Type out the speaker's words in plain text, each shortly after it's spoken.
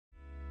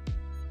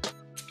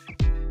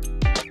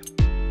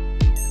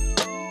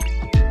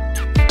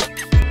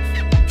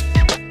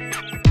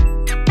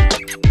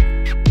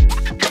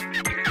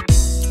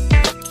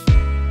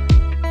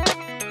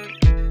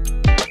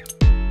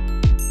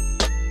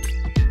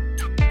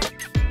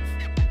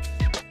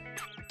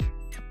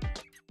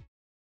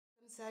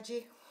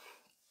Saggy.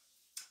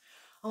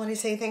 I want to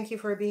say thank you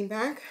for being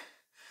back.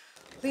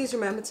 Please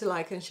remember to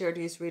like and share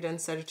these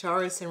readings,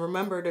 Sagittarius, and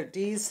remember that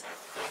these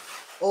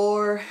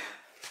are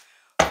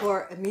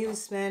for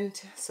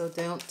amusement, so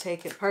don't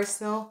take it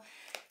personal.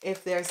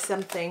 If there's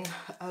something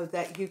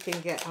that you can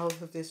get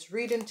out of this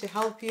reading to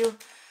help you,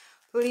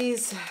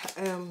 please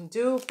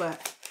do,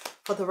 but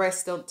for the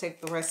rest, don't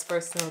take the rest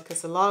personal,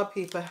 because a lot of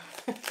people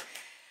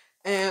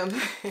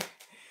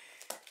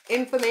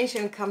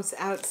information comes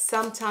out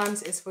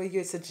sometimes is for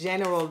you. It's a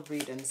general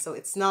reading, so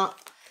it's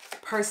not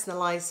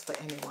personalized for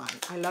anyone.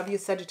 I love you,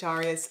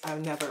 Sagittarius. I'll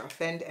never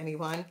offend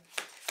anyone.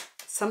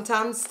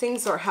 Sometimes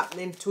things are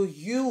happening to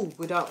you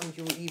without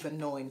you even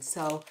knowing,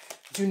 so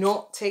do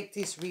not take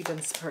these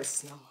readings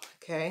personal,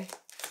 okay?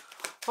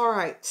 All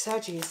right,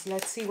 Saggies,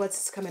 let's see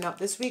what's coming up.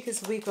 This week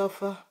is a week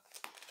of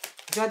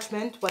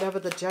judgment. Whatever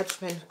the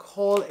judgment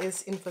call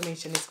is,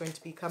 information is going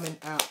to be coming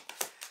out.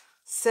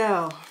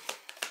 So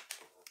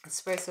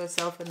express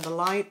yourself in the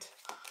light,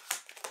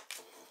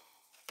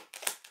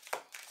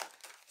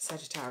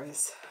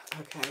 Sagittarius.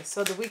 Okay,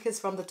 so the week is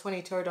from the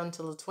 23rd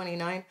until the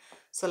 29th.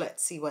 So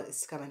let's see what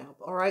is coming up.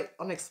 All right,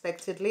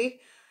 unexpectedly,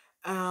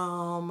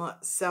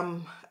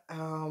 some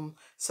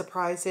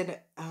surprising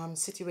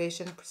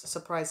situation,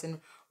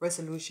 surprising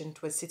resolution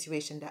to a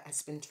situation that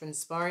has been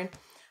transpiring.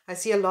 I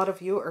see a lot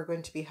of you are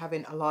going to be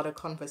having a lot of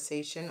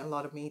conversation, a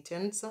lot of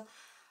meetings.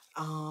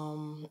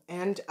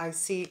 And I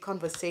see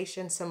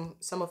conversation.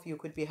 Some of you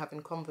could be having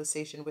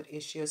conversation with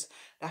issues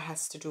that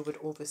has to do with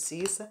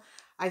overseas.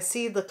 I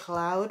see the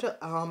cloud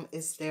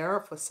is there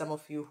for some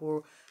of you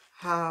who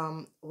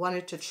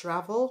wanted to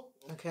travel,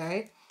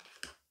 okay?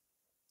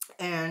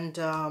 And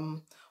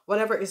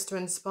whatever is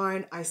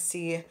transpiring, I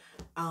see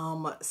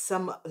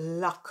some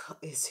luck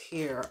is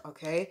here,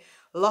 okay?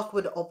 Luck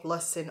with a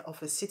blessing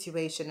of a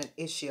situation, an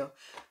issue.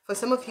 For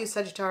some of you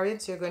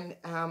Sagittarians, you're going,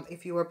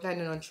 if you were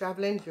planning on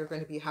traveling, you're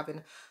going to be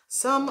having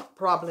some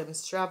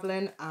problems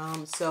traveling.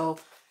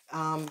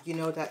 You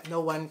know that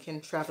no one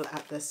can travel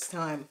at this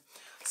time.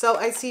 So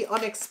I see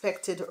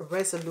unexpected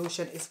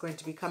resolution is going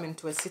to be coming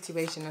to a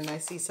situation, and I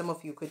see some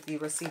of you could be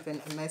receiving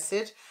a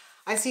message.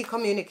 I see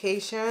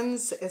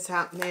communications is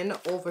happening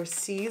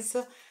overseas.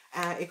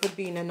 It could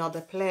be in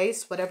another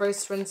place. Whatever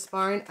is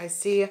transpiring, I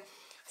see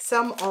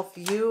some of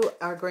you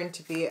are going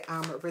to be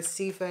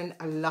receiving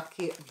a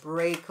lucky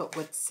break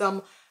with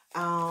some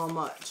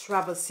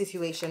travel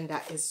situation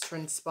that is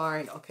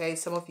transpiring, okay?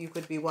 Some of you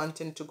could be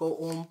wanting to go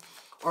home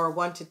or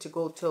wanted to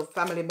go to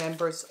family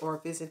members or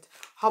visit.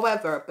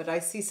 However, but I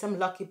see some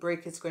lucky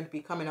break is going to be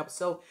coming up.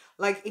 So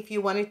like if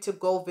you wanted to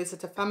go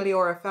visit a family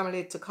or a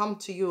family to come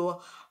to you,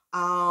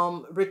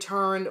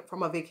 return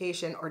from a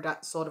vacation or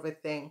that sort of a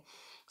thing.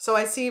 So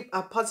I see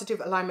a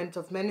positive alignment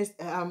of many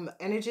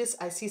energies.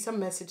 I see some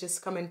messages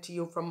coming to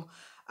you from,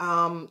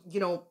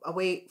 you know,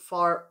 away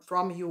far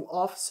from you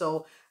off.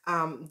 So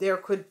there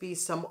could be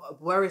some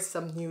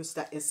worrisome news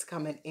that is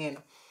coming in.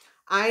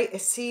 I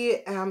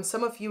see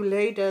some of you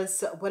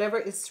ladies, whatever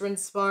is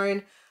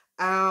transpiring,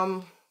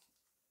 some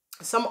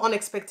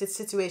unexpected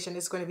situation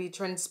is going to be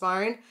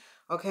transpiring,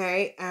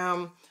 okay?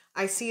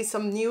 I see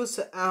some news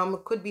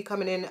could be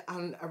coming in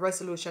on a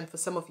resolution for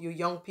some of you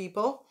young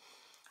people.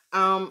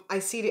 I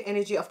see the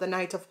energy of the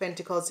Knight of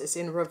Pentacles is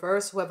in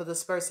reverse, whoever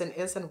this person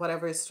is and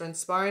whatever is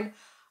transpiring.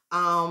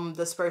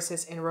 This person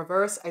is in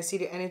reverse. I see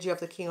the energy of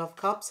the King of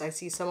Cups. I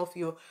see some of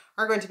you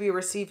are going to be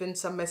receiving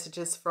some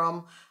messages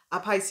from a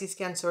Pisces,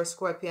 Cancer, or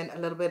Scorpion, a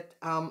little bit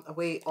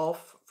away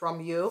off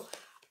from you.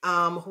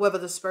 Whoever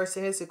this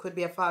person is, it could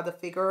be a father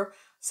figure.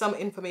 Some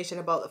information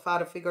about the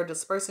father figure.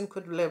 This person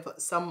could live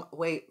some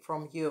way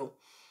from you.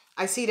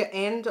 I see the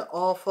end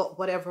of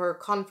whatever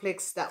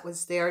conflicts that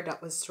was there,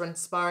 that was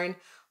transpiring,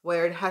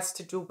 where it has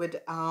to do with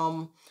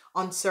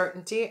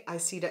uncertainty. I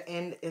see the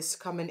end is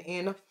coming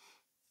in.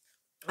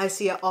 I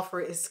see an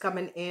offer is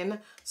coming in.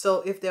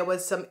 So if there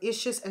was some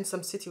issues and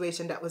some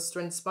situation that was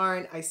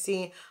transpiring, I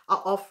see an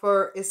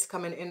offer is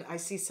coming in. I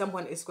see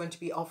someone is going to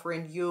be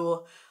offering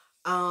you,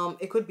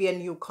 it could be a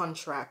new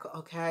contract,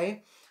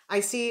 okay? I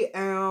see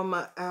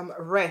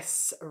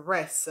rest.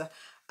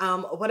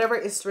 Whatever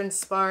is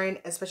transpiring,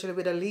 especially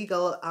with a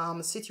legal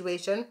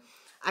situation,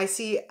 I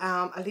see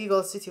a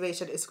legal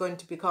situation is going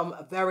to become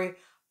very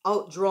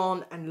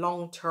outdrawn and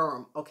long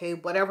term, okay?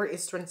 Whatever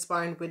is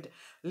transpiring with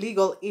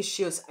legal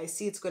issues, I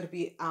see it's going to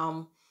be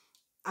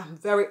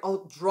very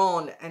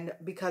outdrawn, and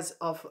because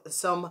of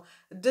some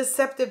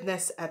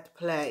deceptiveness at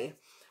play.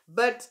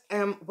 But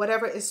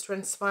whatever is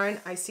transpiring,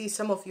 I see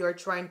some of you are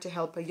trying to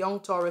help a young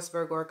Taurus,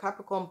 Virgo, or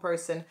Capricorn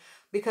person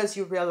because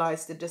you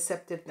realize the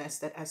deceptiveness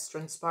that has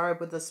transpired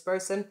with this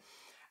person.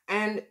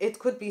 And it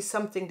could be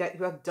something that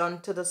you have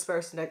done to this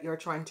person that you're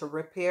trying to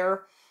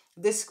repair.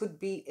 This could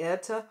be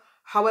it.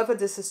 However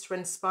this is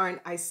transpiring,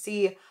 I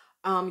see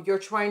you're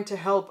trying to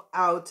help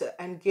out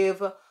and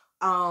give a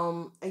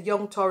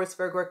young Taurus,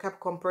 Virgo, or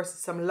Capricorn person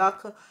some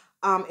luck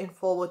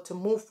to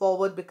move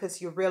forward,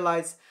 because you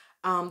realize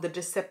the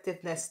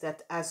deceptiveness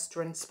that has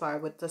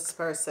transpired with this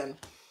person.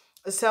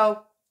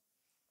 So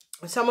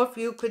some of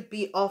you could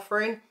be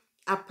offering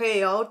a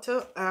payout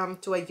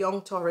to a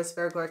young Taurus,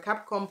 Virgo, or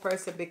Capricorn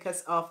person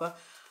because of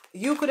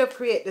you could have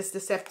created this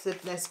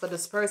deceptiveness for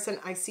this person.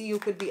 I see you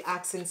could be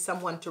asking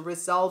someone to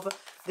resolve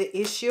the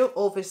issue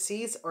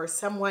overseas, or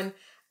someone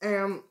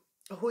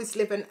who is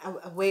living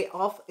a way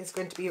off is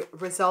going to be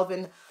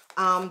resolving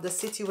the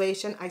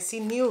situation. I see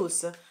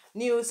news.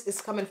 News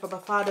is coming from a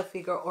father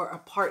figure or a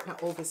partner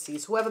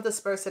overseas. Whoever this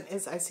person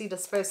is, I see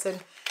this person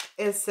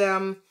is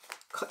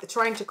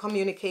trying to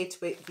communicate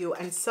with you,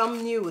 and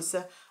some news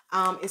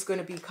is going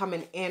to be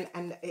coming in,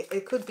 and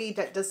it could be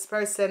that this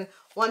person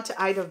wants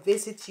to either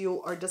visit you,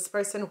 or this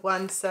person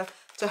wants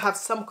to have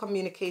some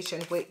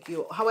communication with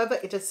you. However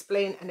it is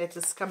plain and it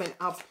is coming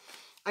up,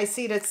 I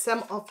see that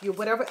some of you,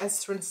 whatever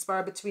has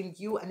transpired between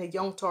you and a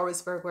young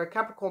Taurus, Virgo, or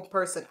Capricorn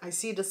person, I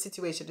see the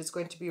situation is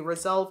going to be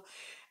resolved.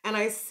 And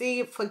I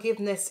see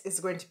forgiveness is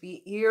going to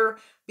be here,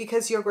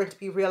 because you're going to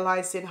be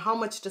realizing how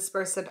much this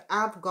person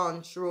have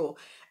gone through.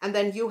 And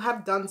then you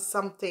have done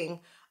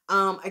something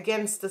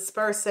against this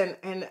person.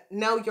 And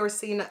now you're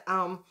seeing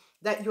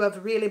that you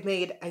have really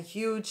made a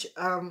huge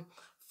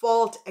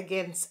fault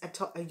against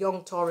a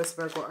young Taurus,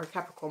 Virgo, or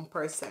Capricorn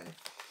person.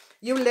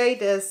 You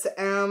ladies,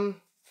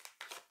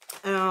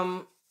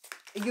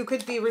 you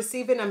could be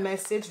receiving a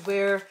message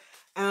where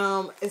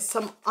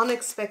some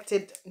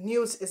unexpected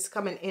news is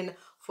coming in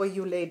for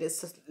you ladies.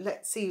 So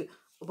let's see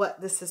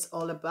what this is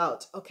all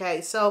about.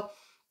 Okay, so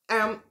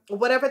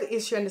whatever the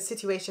issue and the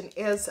situation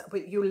is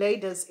with you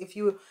ladies, if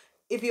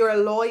you're a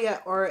lawyer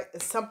or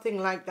something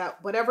like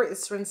that, whatever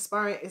is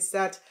transpiring is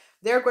that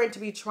they're going to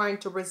be trying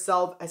to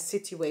resolve a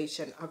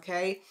situation.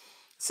 Okay,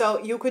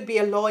 so you could be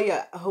a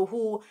lawyer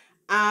who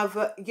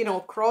have, you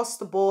know, crossed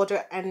the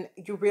border, and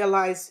you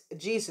realize,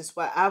 Jesus,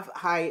 what have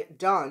I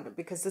done?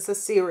 Because this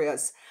is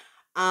serious.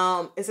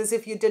 It's as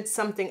if you did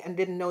something and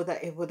didn't know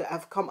that it would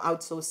have come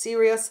out so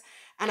serious.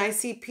 And I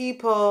see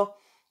people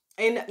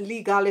in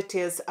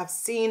legalities have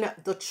seen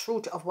the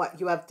truth of what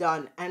you have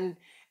done, and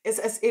it's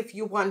as if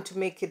you want to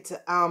make it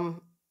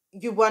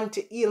you want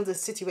to heal the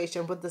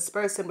situation with this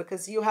person,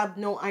 because you have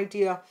no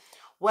idea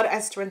what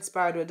has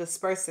transpired with this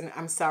person.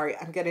 I'm sorry,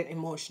 I'm getting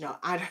emotional.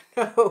 I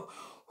don't know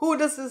who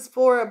this is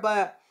for,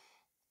 but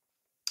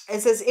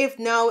it's as if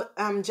now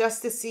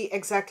just to see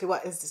exactly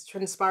what is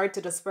transpired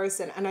to this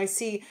person. And I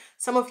see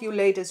some of you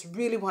ladies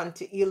really want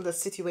to heal the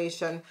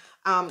situation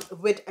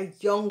with a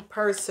young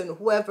person,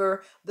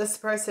 whoever this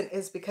person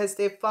is, because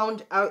they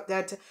found out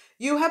that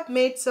you have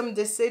made some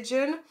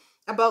decision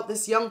about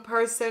this young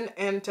person,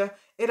 and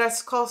it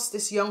has cost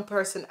this young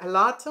person a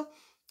lot.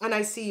 And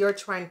I see you're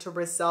trying to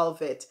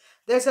resolve it.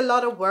 There's a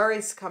lot of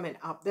worries coming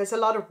up. There's a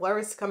lot of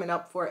worries coming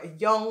up for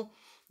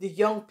the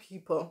young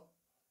people.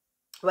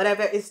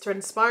 Whatever is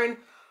transpiring,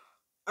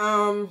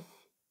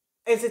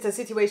 is it a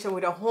situation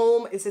with a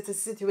home? Is it a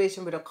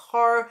situation with a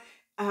car?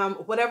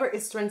 Whatever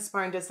is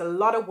transpiring, there's a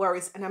lot of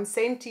worries. And I'm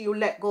saying to you,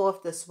 let go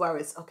of this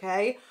worries,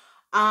 okay?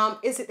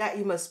 Is it that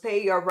you must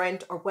pay your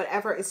rent or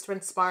whatever is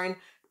transpiring,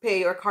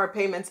 pay your car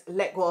payments?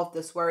 Let go of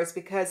this worries,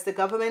 because the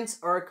governments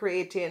are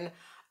creating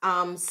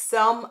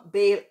some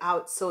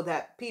bailout so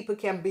that people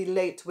can be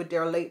late with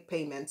their late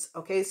payments.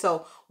 Okay,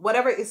 so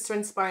whatever is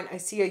transpiring, I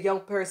see a young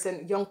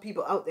person, young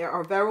people out there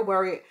are very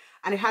worried,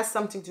 and it has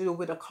something to do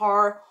with a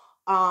car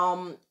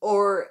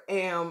or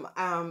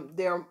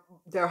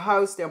their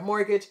house, their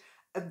mortgage.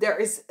 There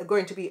is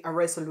going to be a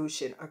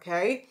resolution.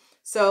 Okay,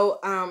 so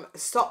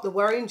stop the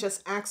worrying,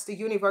 just ask the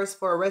universe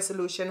for a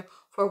resolution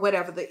for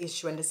whatever the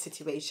issue and the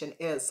situation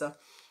is.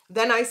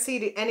 Then I see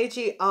the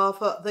energy of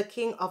the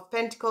King of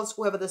Pentacles.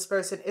 Whoever this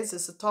person is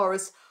a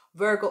Taurus,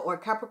 Virgo, or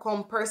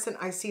Capricorn person.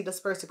 I see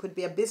this person could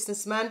be a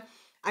businessman.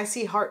 I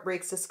see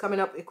heartbreaks is coming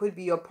up. It could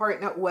be your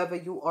partner, whoever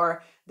you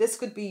are. This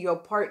could be your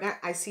partner.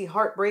 I see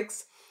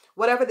heartbreaks.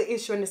 Whatever the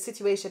issue and the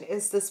situation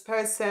is, this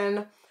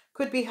person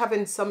could be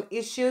having some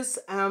issues.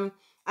 And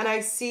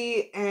I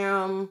see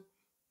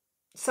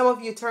some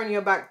of you turn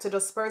your back to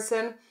this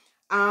person.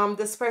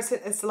 This person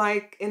is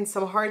like in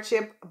some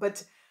hardship,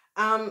 but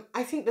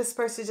I think this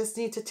person just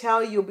need to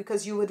tell you,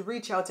 because you would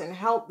reach out and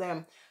help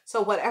them.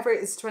 So whatever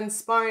is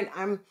transpiring,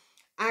 I'm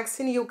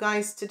asking you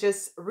guys to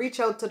just reach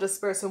out to this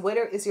person,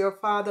 whether it's your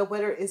father,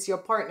 whether it's your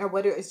partner,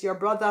 whether it's your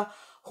brother,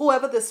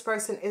 whoever this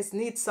person is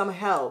needs some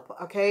help.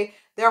 Okay,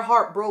 they're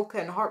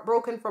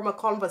heartbroken from a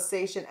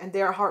conversation, and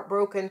they're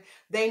heartbroken.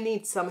 They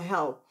need some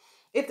help.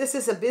 If this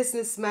is a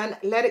businessman,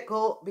 let it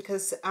go,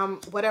 because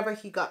whatever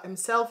he got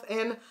himself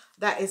in,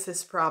 that is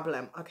his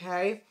problem.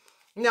 Okay.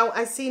 Now,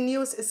 I see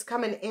news is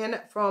coming in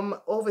from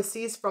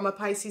overseas, from a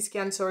Pisces,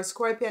 Cancer, or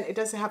Scorpion. It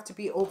doesn't have to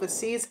be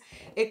overseas.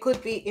 It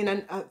could be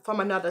in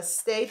from another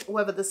state.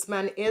 Whoever this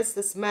man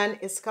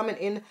is coming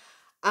in.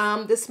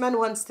 This man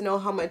wants to know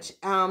how much,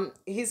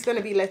 he's going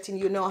to be letting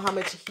you know how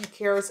much he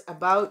cares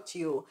about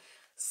you.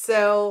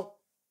 So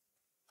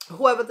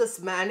whoever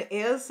this man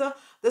is,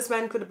 this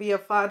man could be a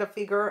father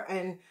figure,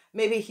 and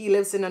maybe he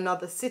lives in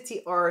another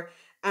city, or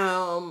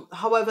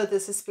however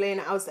this is playing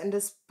out. And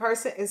this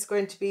person is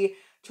going to be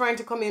trying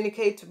to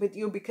communicate with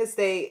you, because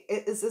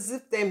it's as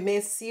if they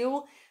miss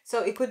you.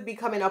 So it could be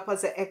coming up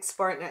as an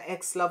ex-partner,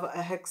 ex-lover, a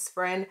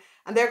ex-friend,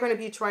 and they're going to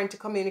be trying to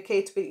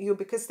communicate with you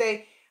because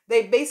they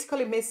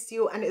basically miss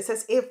you, and it's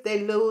as if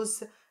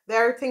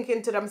they're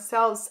thinking to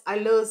themselves, I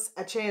lose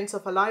a chance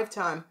of a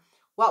lifetime.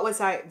 What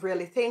was I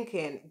really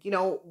thinking? You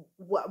know,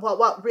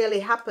 what really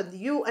happened?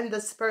 You and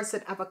this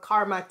person have a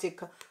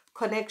karmatic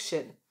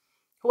connection.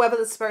 Whoever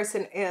this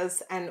person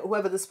is and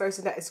whoever this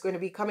person that is going to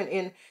be coming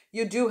in,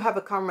 you do have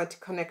a karmatic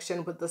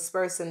connection with this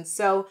person.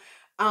 So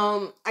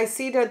I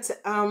see that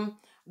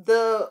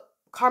the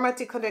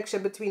karmatic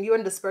connection between you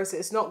and this person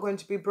is not going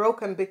to be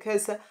broken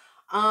because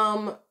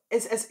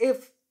it's as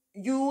if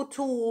you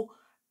two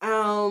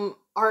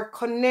are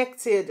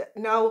connected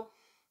now.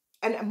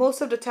 And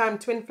most of the time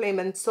twin flame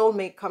and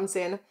soulmate comes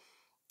in.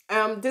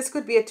 This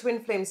could be a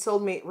twin flame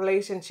soulmate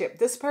relationship.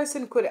 This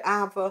person could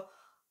have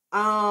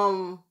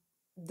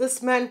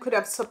this man could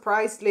have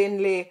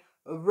surprisingly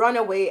run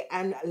away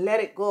and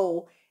let it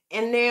go,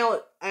 and now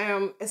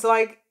it's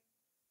like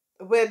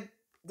with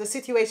the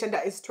situation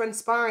that is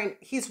transpiring,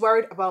 he's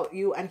worried about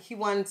you and he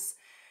wants,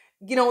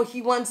 you know,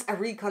 he wants a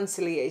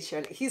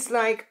reconciliation. He's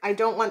like, I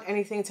don't want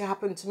anything to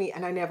happen to me,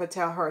 and I never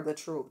tell her the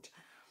truth.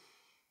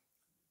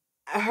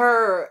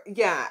 Her,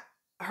 yeah,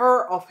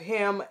 her of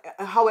him,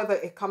 however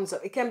it comes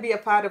up. It can be a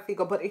father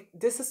figure, but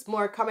this is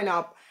more coming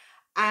up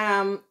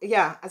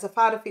yeah, as a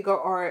father figure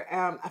or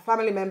a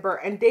family member,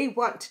 and they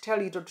want to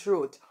tell you the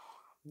truth.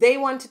 They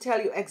want to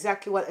tell you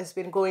exactly what has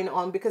been going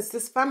on because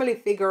this family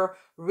figure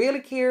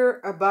really care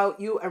about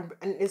you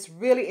and is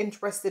really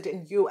interested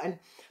in you, and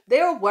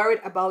they are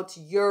worried about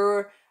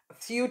your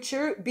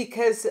future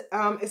because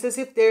it's as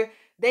if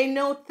they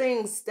know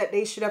things that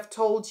they should have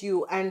told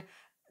you, and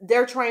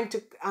they're trying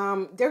to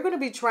they're going to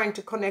be trying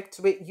to connect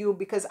with you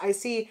because I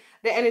see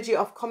the energy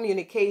of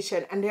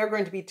communication, and they're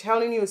going to be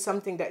telling you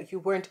something that you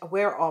weren't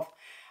aware of.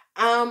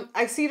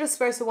 I see this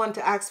person want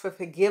to ask for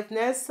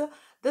forgiveness.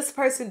 This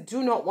person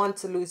do not want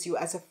to lose you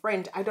as a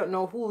friend. I don't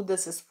know who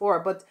this is for,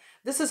 but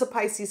this is a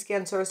Pisces,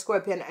 Cancer, or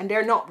Scorpion, and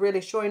they're not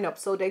really showing up.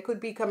 So they could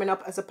be coming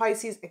up as a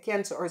Pisces, a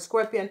Cancer, or a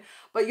Scorpion,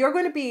 but you're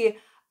going to be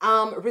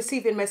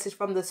receiving message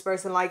from this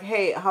person like,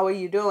 hey, how are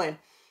you doing?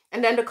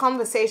 And then the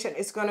conversation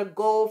is going to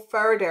go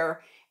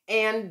further,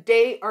 and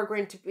they are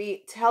going to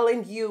be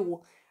telling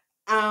you,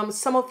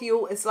 some of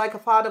you, it's like a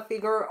father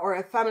figure or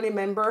a family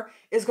member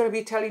is going to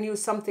be telling you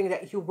something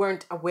that you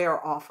weren't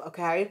aware of,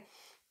 okay?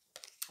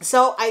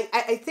 So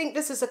I think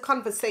this is a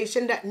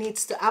conversation that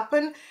needs to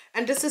happen,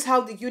 and this is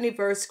how the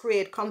universe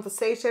create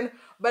conversation.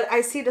 But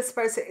I see this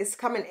person is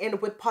coming in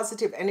with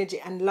positive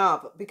energy and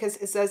love because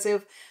it's as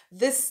if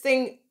this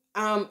thing,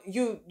 it's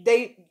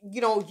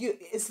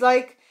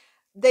like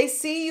they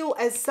see you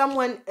as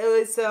someone who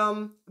is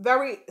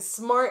very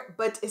smart,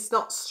 but it's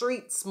not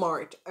street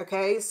smart,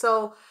 okay?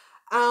 So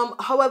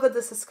however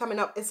this is coming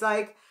up, it's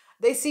like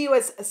they see you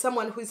as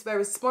someone who's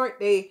very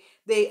smart. They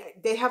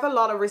have a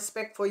lot of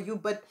respect for you,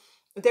 but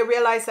they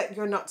realize that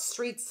you're not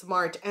street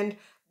smart, and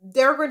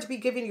they're going to be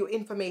giving you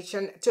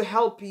information to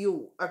help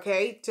you,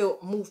 okay, to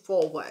move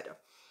forward.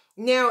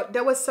 Now,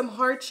 there was some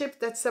hardship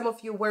that some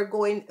of you were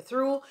going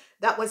through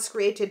that was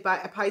created by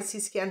a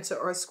Pisces, Cancer,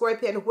 or a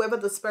Scorpion. Whoever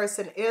this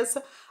person is,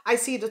 I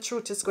see the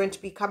truth is going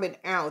to be coming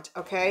out,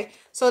 okay?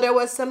 So there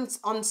was some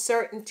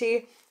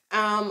uncertainty.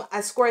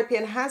 A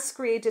Scorpion has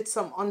created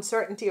some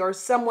uncertainty, or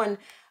someone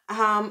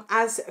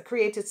has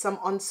created some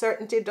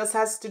uncertainty. This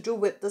has to do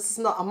with, this is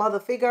not a mother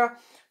figure.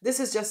 This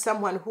is just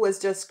someone who has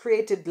just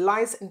created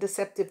lies and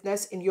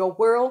deceptiveness in your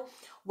world.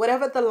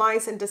 Whatever the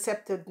lies and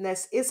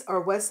deceptiveness is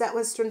or was that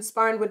was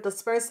transpiring with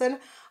this person,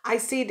 I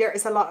see there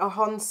is a lot of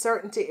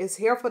uncertainty is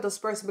here for this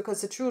person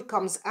because the truth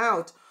comes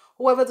out.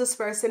 Whoever this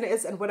person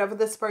is and whatever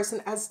this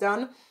person has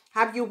done,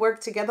 have you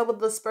worked together with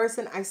this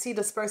person? I see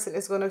this person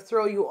is going to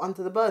throw you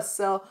onto the bus.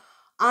 So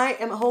I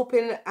am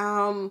hoping,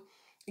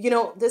 you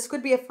know, this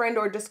could be a friend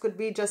or this could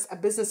be just a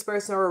business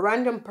person or a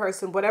random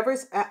person. Whatever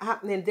is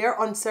happening,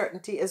 their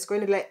uncertainty is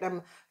going to let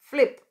them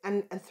flip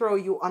and throw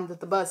you under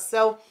the bus.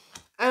 So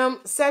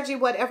Saggy,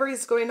 whatever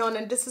is going on,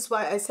 and this is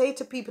why I say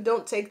to people,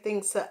 don't take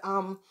things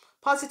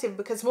positive,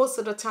 because most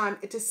of the time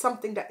it is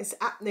something that is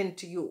happening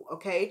to you,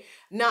 okay?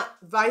 Not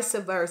vice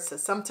versa.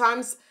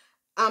 Sometimes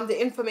the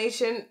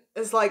information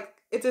is like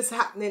it is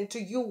happening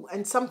to you,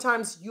 and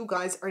sometimes you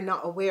guys are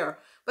not aware.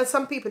 But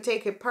some people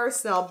take it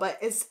personal, but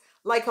it's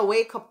like a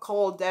wake-up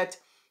call that,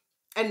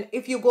 and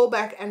if you go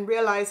back and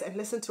realize and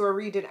listen to a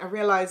reading and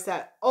realize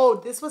that, oh,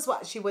 this was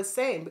what she was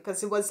saying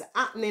because it was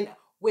happening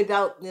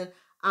without me.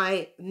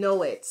 I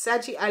know it.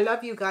 Saggy, I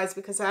love you guys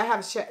because I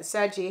have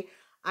Saggy.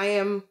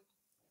 I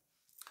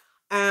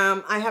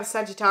have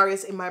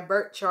Sagittarius in my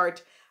birth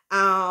chart.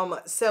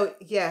 So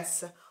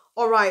yes.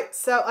 All right.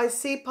 So I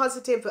see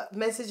positive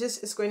messages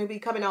is going to be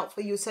coming out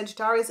for you,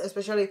 Sagittarius,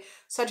 especially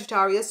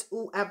Sagittarius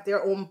who have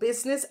their own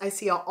business. I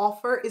see an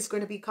offer is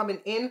going to be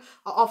coming in, an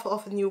offer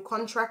of a new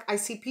contract. I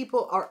see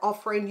people are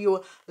offering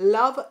you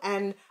love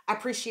and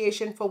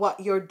appreciation for what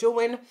you're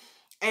doing.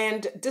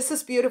 And this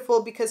is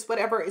beautiful because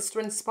whatever is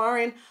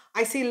transpiring,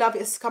 I see love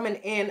is coming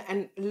in,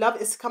 and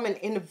love is coming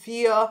in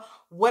via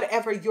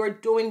whatever you're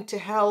doing to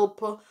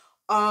help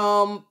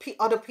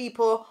other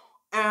people.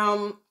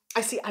 I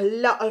see a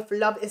lot of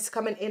love is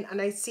coming in,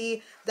 and I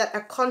see that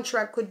a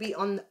contract could be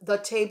on the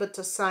table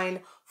to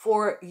sign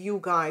for you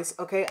guys.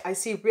 Okay, I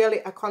see really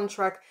a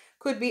contract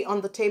could be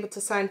on the table to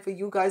sign for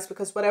you guys,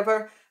 because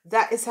whatever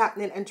that is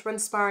happening and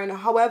transpiring,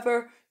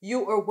 however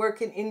you are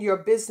working in your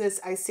business,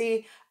 I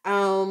see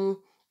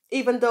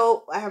even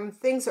though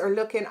things are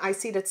looking, I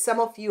see that some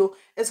of you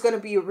is going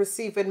to be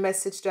receiving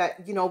message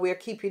that, you know, we're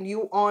keeping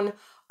you on,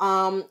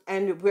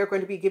 and we're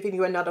going to be giving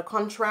you another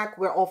contract.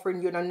 We're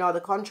offering you another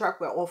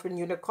contract. We're offering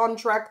you the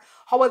contract.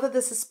 However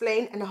this is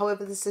playing and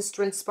however this is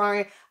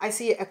transpiring, I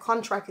see a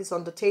contract is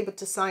on the table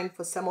to sign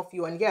for some of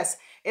you. And yes,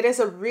 it is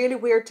a really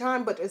weird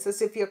time, but it's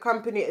as if your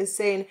company is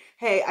saying,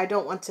 hey, I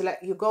don't want to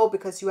let you go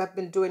because you have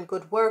been doing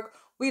good work.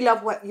 We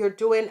love what you're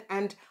doing,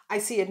 and I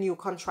see a new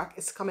contract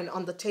is coming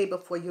on the table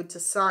for you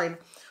to sign.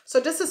 So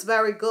this is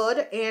very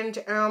good.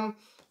 And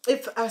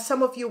if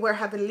some of you were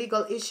having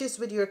legal issues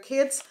with your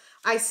kids,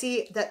 I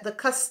see that the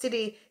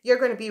custody, you're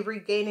going to be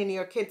regaining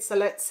your kids. So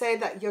let's say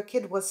that your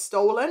kid was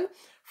stolen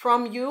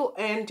from you,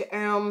 and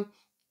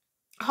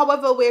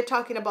however we're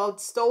talking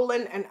about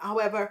stolen, and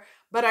however,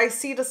 but I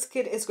see this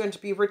kid is going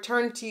to be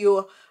returned to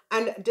you,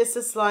 and this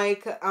is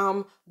like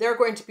they're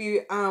going to be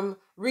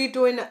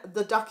redoing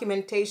the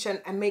documentation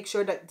and make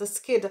sure that this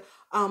kid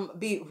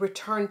be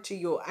returned to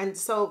you. And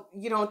so,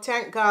 you know,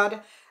 thank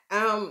God,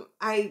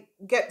 I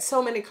get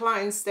so many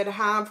clients that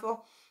have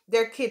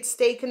their kids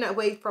taken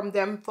away from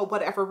them for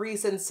whatever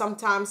reason.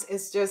 Sometimes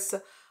it's just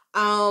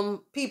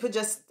people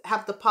just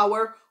have the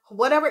power.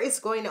 Whatever is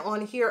going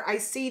on here, I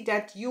see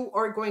that you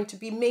are going to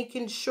be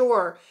making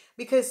sure,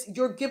 because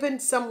you're giving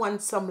someone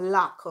some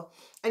luck,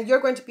 and you're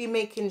going to be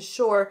making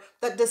sure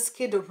that this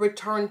kid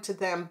return to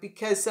them,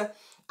 because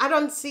I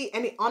don't see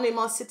any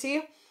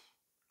animosity.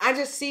 I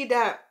just see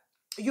that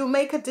you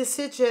make a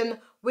decision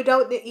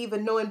without it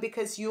even knowing,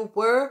 because you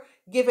were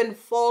given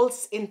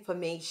false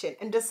information.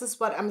 And this is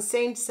what I'm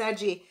saying,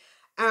 Saggy.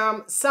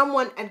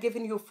 Someone had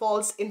given you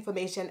false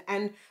information,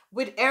 and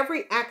with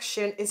every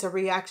action is a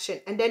reaction,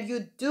 and then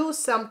you do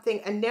something,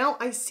 and now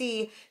I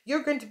see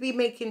you're going to be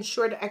making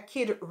sure that a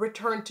kid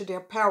return to their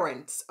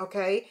parents.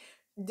 Okay,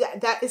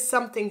 that is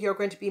something you're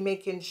going to be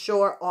making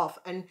sure of.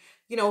 And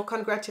you know,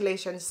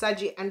 congratulations,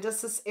 Saggy. And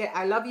this is it.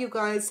 I love you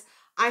guys.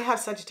 I have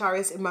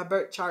Sagittarius in my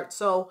birth chart,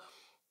 so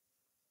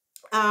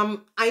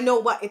I know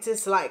what it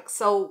is like.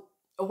 So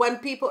when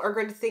people are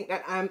going to think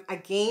that I'm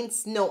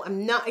against, no,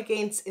 I'm not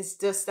against. It's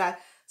just that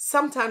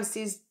sometimes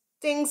these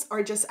things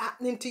are just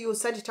happening to you,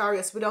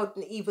 Sagittarius, without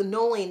even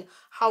knowing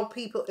how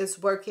people is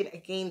working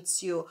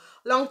against you.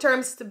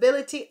 Long-term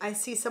stability, I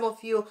see some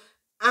of you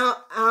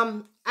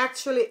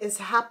actually is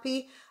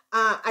happy.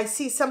 I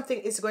see something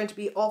is going to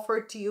be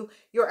offered to you.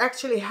 You're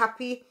actually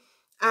happy.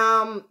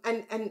 And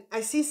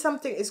I see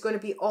something is going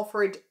to be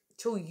offered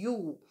to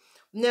you.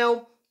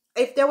 Now,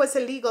 if there was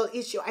a legal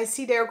issue, I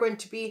see they're going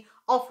to be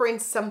offering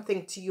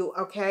something to you,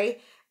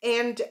 okay?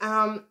 And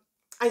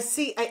I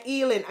see a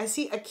healing. I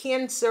see a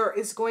Cancer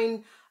is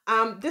going,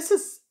 this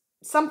is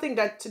something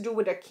that to do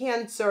with a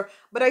Cancer,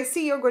 but I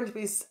see you're going to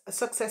be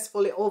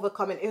successfully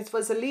overcoming. If it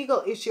was a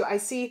legal issue, I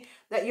see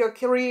that you're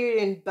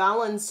creating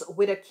balance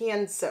with a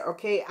Cancer,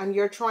 okay? And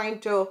you're trying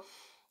to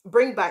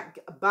bring back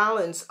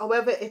balance.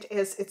 However it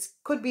is, it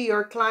could be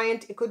your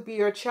client, it could be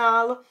your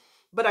child,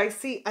 but I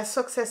see a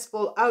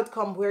successful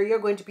outcome where you're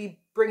going to be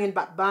bringing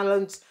back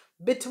balance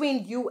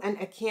between you and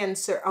a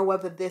Cancer,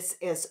 however this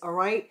is. All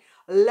right,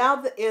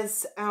 love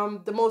is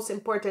the most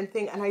important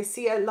thing, and I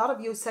see a lot of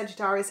you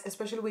Sagittarius,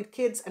 especially with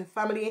kids and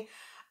family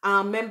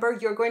member,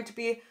 you're going to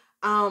be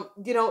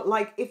you know,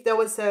 like if there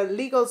was a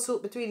legal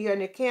suit between you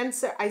and a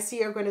Cancer, I see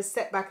you're going to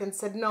step back and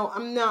said, no,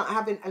 I'm not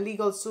having a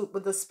legal suit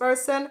with this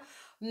person.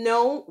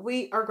 No,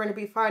 we are going to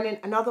be finding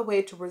another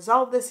way to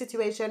resolve this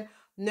situation.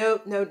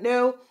 No, no,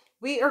 no.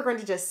 We are going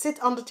to just sit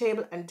on the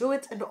table and do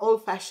it in the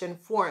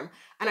old-fashioned form.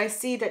 And I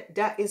see that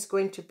that is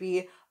going to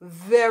be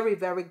very,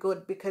 very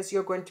good, because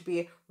you're going to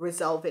be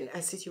resolving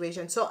a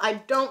situation. So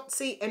I don't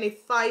see any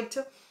fight.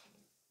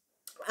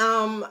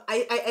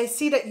 I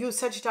see that you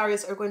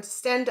Sagittarius are going to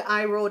stand the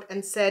high road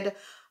and said,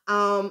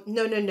 no,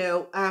 no,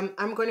 no,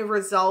 I'm going to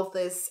resolve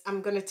this.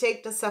 I'm going to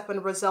take this up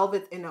and resolve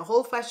it in a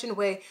whole fashioned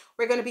way.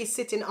 We're going to be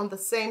sitting on the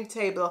same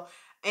table,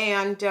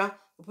 and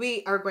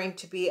we are going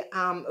to be,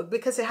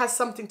 because it has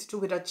something to do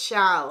with a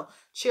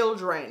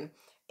children.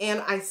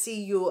 And I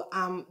see you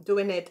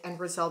doing it and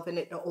resolving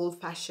it in an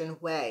old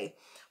fashioned way.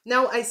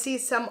 Now I see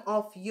some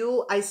of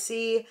you, I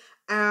see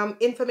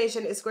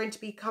information is going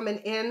to be coming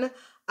in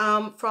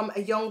from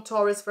a young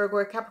Taurus, Virgo,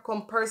 or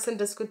Capricorn person.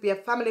 This could be a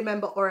family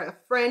member or a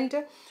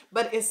friend,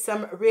 but it's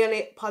some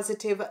really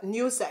positive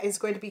news that is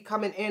going to be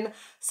coming in.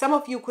 Some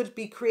of you could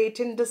be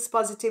creating this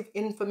positive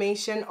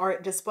information or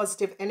this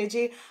positive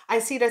energy. I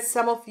see that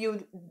some of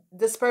you,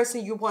 this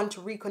person, you want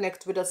to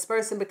reconnect with this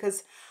person,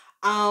 because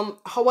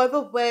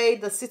however way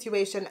the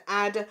situation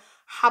had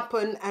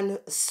happened and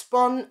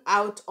spun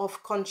out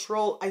of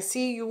control, I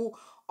see you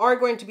are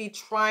going to be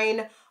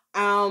trying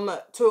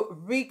to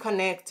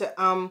reconnect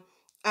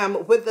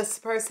with this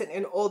person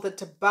in order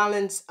to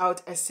balance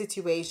out a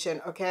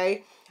situation.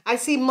 Okay, I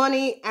see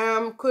money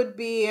could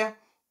be,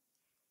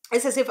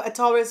 it's as if a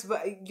Taurus,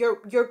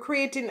 you're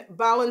creating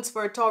balance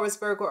for a Taurus,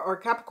 Virgo, or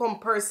Capricorn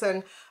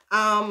person.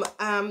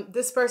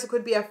 This person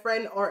could be a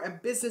friend or a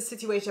business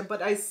situation,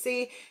 but I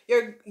see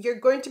you're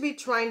going to be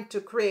trying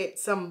to create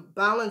some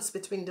balance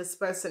between this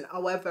person.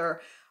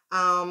 However,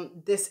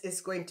 this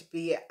is going to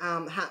be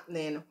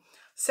happening.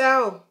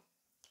 So,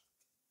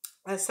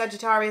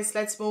 Sagittarius,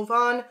 let's move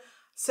on.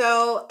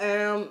 So,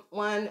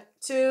 one,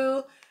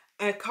 two,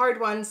 card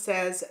one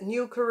says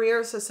new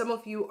career. So some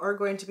of you are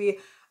going to be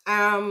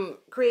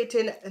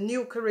creating a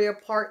new career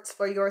parts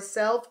for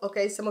yourself.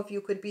 Okay, some of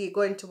you could be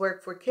going to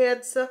work for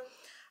kids.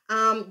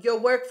 Your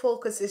work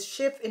focus is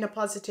shift in a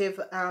positive,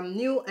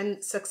 new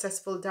and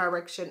successful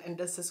direction, and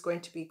this is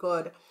going to be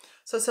good.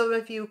 So some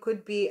of you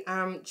could be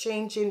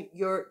changing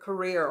your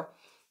career.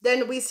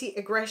 Then we see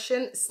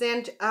aggression.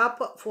 Stand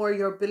up for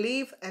your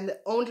belief and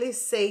only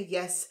say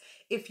yes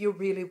if you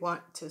really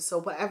want to. So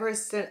whatever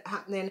is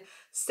happening,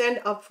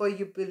 stand up for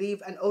your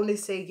belief and only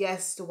say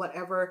yes to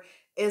whatever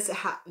is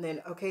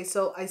happening. Okay,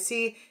 so I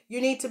see you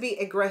need to be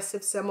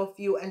aggressive, some of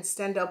you, and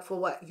stand up for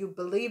what you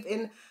believe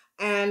in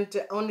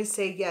and only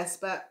say yes.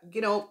 But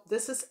you know,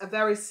 this is a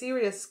very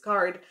serious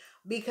card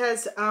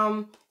because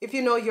if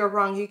you know you're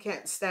wrong, you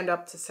can't stand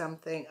up to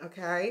something.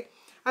 Okay,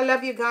 I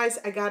love you guys.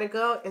 I gotta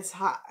go. It's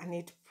hot. I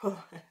need to pull